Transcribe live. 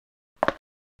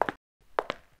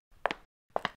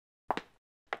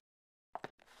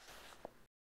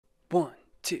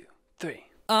3.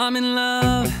 I'm in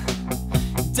love,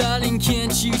 darling,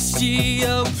 can't you see?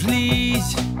 Oh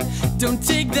please, don't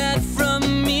take that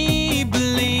from me.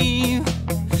 Believe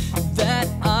that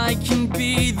I can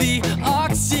be the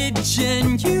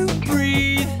oxygen you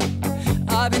breathe.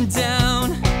 I've been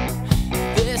down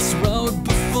this road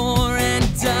before and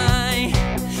I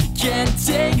can't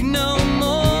take no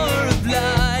more of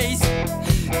lies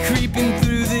creeping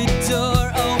through the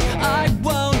door. Oh, I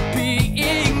won't be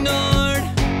ignored.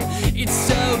 It's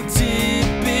so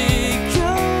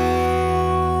typical.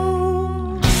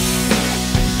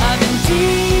 I've been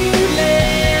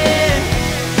dealing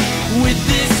with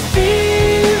this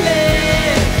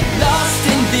feeling, lost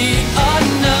in the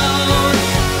unknown,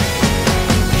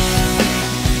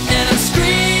 and I'm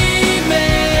screaming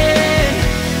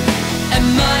at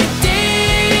my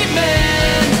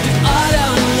demons, 'cause I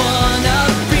don't wanna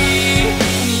be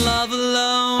in love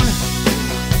alone.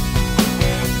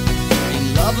 In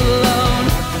love alone.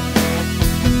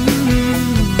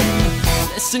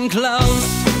 Listen close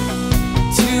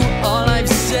to all I've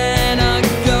said. A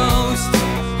ghost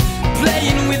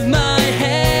playing with my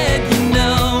head, you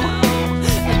know.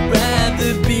 I'd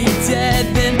rather be dead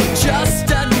than just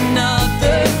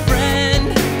another friend.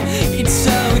 It's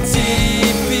so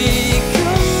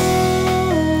typical.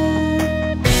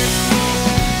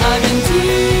 I've been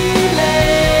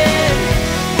dealing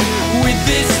with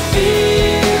this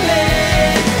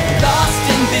feeling, lost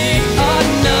in the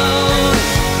unknown,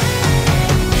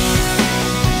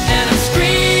 and I'm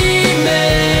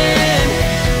screaming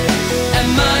at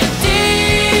my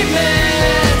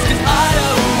demons, 'cause I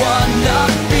don't wanna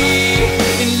be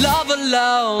in love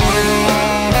alone.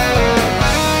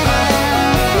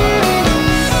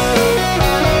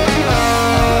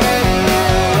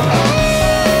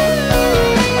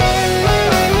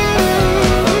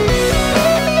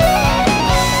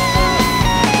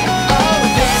 Oh,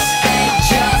 this ain't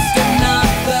just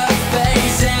another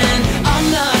phase, and I'm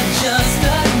not just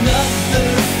another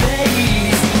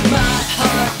phase. My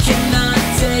heart cannot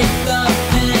take the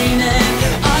pain, and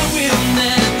I will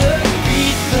never be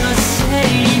the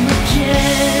same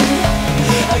again.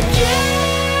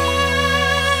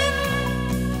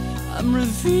 I'm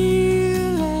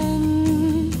revealing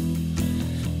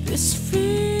this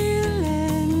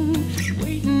feeling,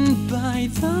 waiting by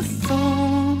the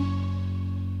phone.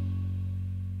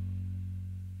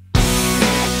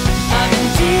 I've been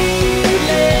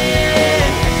dealing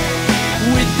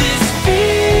with this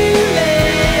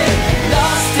feeling,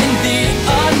 lost in the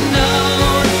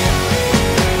unknown,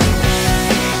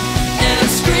 and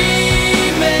I'm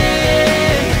screaming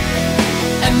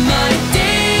at my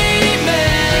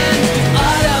demons, 'cause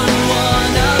I don't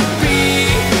wanna be.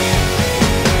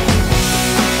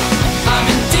 I've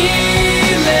been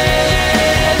dealing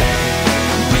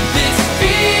with this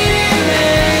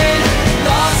feeling,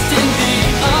 lost in the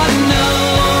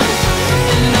unknown,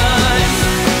 and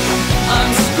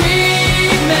I'm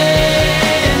screaming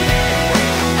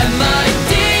at my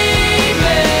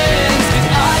demons, 'cause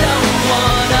I don't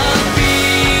wanna be.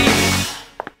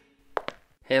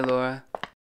 Hey Laura,